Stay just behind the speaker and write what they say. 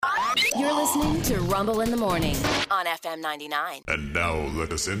You're listening to Rumble in the Morning on FM 99. And now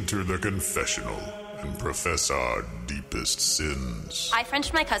let us enter the confessional and profess our deepest sins. I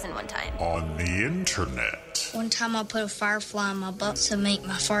Frenched my cousin one time. On the internet. One time I put a firefly in my butt to make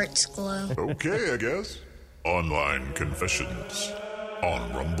my farts glow. Okay, I guess. Online confessions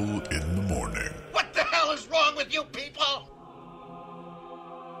on Rumble in the Morning. What the hell is wrong with you people?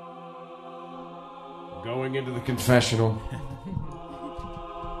 Going into the confessional,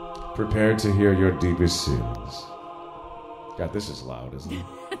 prepared to hear your deepest sins. God, this is loud, isn't it?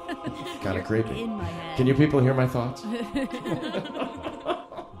 Kind of creepy. In my head. Can you people hear my thoughts? Sorry,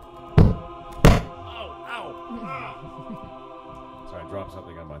 I dropped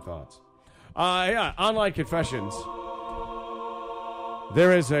something on my thoughts. Yeah, online confessions.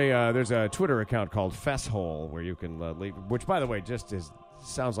 There's a Twitter account called Fesshole where you can leave, which, by the way, just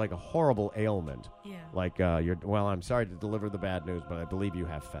sounds like a horrible ailment. Yeah. Like I'm sorry to deliver the bad news, but I believe you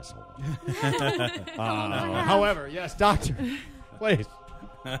have Fesshole. However, yes, doctor, please.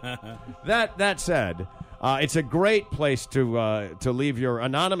 That said, it's a great place to leave your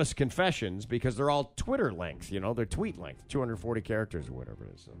anonymous confessions because they're all Twitter length. They're tweet length, 240 characters or whatever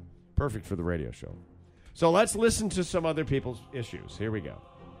it is. So perfect for the radio show. So let's listen to some other people's issues. Here we go.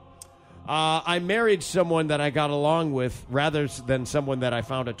 I married someone that I got along with rather than someone that I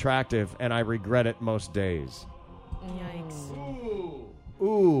found attractive, and I regret it most days. Yikes.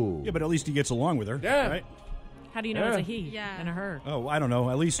 Ooh. Yeah, but at least he gets along with her. Yeah. Right? How do you know it's a he and a her? Oh, I don't know.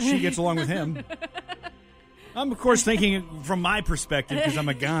 At least she gets along with him. I'm, of course, thinking from my perspective because I'm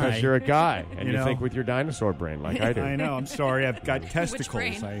a guy. Because you're a guy, and you think with your dinosaur brain like I do. I know. I'm sorry. I've got testicles.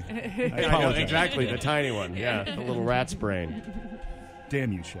 brain? I I know, apologize. exactly, the tiny one. Yeah, the little rat's brain.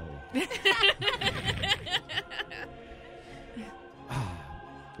 Damn you, Shelley.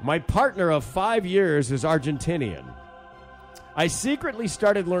 My partner of 5 years is Argentinian. I secretly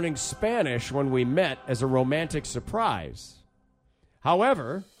started learning Spanish when we met as a romantic surprise.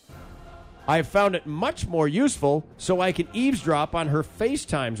 However, I found it much more useful so I can eavesdrop on her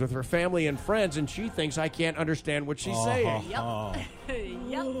FaceTimes with her family and friends, and she thinks I can't understand what she's saying. Yep.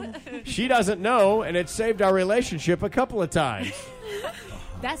 She doesn't know, and it saved our relationship a couple of times.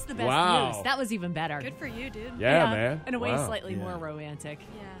 That's the best Wow. news. That was even better. Good for you, dude. Yeah, man. In a way, Wow. slightly more romantic.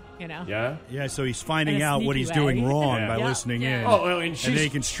 Yeah. Yeah? Yeah, so he's finding In a out what sneaky he's way. doing wrong Yeah. by Yeah. listening Yeah. in. Oh, well, and and she's... they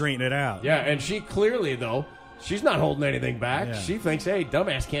can straighten it out. Yeah, and she clearly, though, she's not holding anything back. Yeah. She thinks, hey,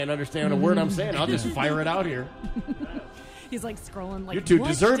 dumbass can't understand a word I'm saying. I'll just fire it out here. He's like scrolling like, You two what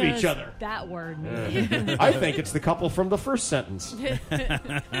deserve does each other. that word mean? I think it's the couple from the first sentence.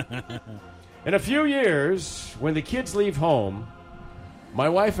 In a few years, when the kids leave home, my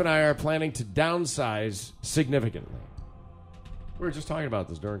wife and I are planning to downsize significantly. We were just talking about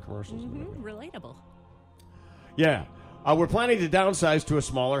this during commercials. Relatable. Yeah. We're planning to downsize to a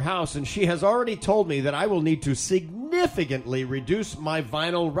smaller house, and she has already told me that I will need to significantly reduce my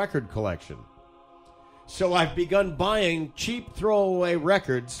vinyl record collection. So I've begun buying cheap throwaway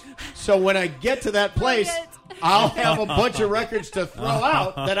records, so when I get to that place, I'll have a bunch of records to throw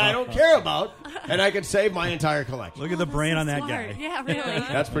out that I don't care about, and I can save my entire collection. Look at the brain on that Smart. guy. Yeah, really.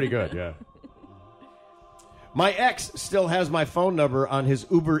 That's pretty good, yeah. My ex still has my phone number on his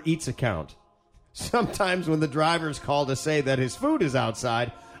Uber Eats account. Sometimes when the drivers call to say that his food is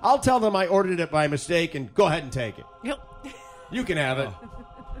outside, I'll tell them I ordered it by mistake and go ahead and take it. Yep. You can have it.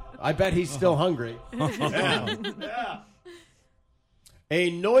 I bet he's still hungry. Yeah. Yeah. A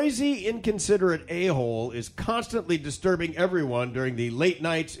noisy, inconsiderate a-hole is constantly disturbing everyone during the late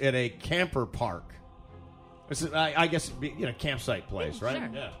nights at a camper park. This is, I guess, campsite place, right? Sure.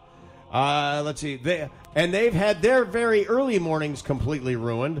 Yeah. Let's see. They've had their very early mornings completely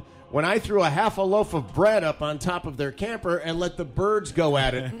ruined when I threw a half a loaf of bread up on top of their camper and let the birds go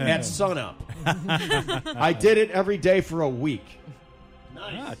at it at sunup. I did it every day for a week.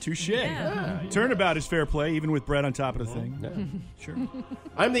 Nice. Ah, touche. Turnabout is fair play, even with bread on top of the thing. Yeah. Sure.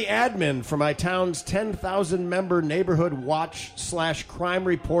 I'm the admin for my town's 10,000-member neighborhood watch/crime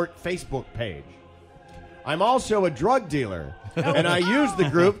report Facebook page. I'm also a drug dealer, and I use the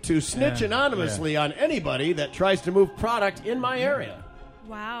group to snitch anonymously on anybody that tries to move product in my area.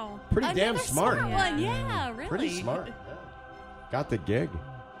 Wow. Pretty damn Another smart. one. Yeah, really. Pretty smart. Yeah. Got the gig.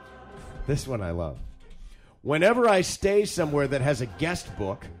 This one I love. Whenever I stay somewhere that has a guest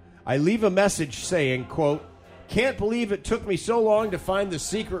book, I leave a message saying, quote, "Can't believe it took me so long to find the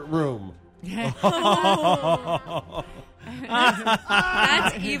secret room." That's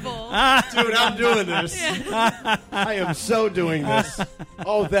evil. Dude, I'm doing this. I am so doing this.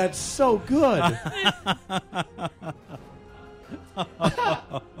 Oh, that's so good.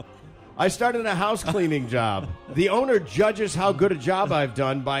 I started a house cleaning job. The owner judges how good a job I've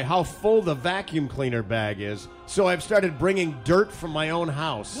done by how full the vacuum cleaner bag is. So I've started bringing dirt from my own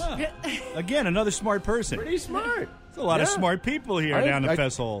house. Again, another smart person. Pretty smart. There's a lot of smart people here down in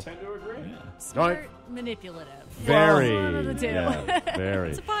Fesshole. Tend to agree. Smart, manipulative. Very. Well, one of the two. Yeah, very.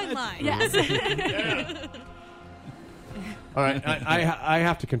 It's a fine line. Yes. All right, I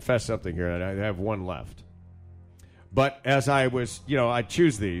have to confess something here, and I have one left. But as I was, I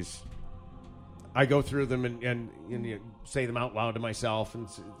choose these. I go through them and say them out loud to myself and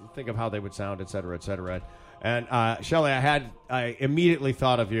think of how they would sound, et cetera, et cetera. And Shelley, I immediately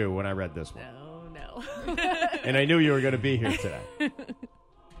thought of you when I read this one. No. And I knew you were going to be here today.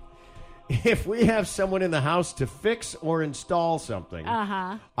 If we have someone in the house to fix or install something,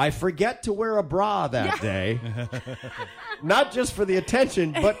 I forget to wear a bra that day. Not just for the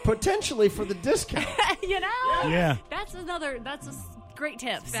attention, but potentially for the discount. Yeah. That's a great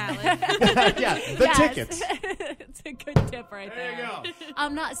tip. Valid. Yeah, the tickets. It's a good tip right there. There you go.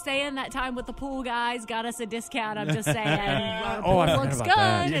 I'm not saying that time with the pool guys got us a discount. I'm just saying our Oh, pool I forgot looks about good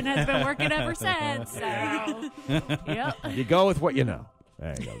that. and has been working ever since. So, yep. You go with what you know.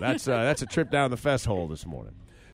 There you go. That's a trip down the Fesshole this morning.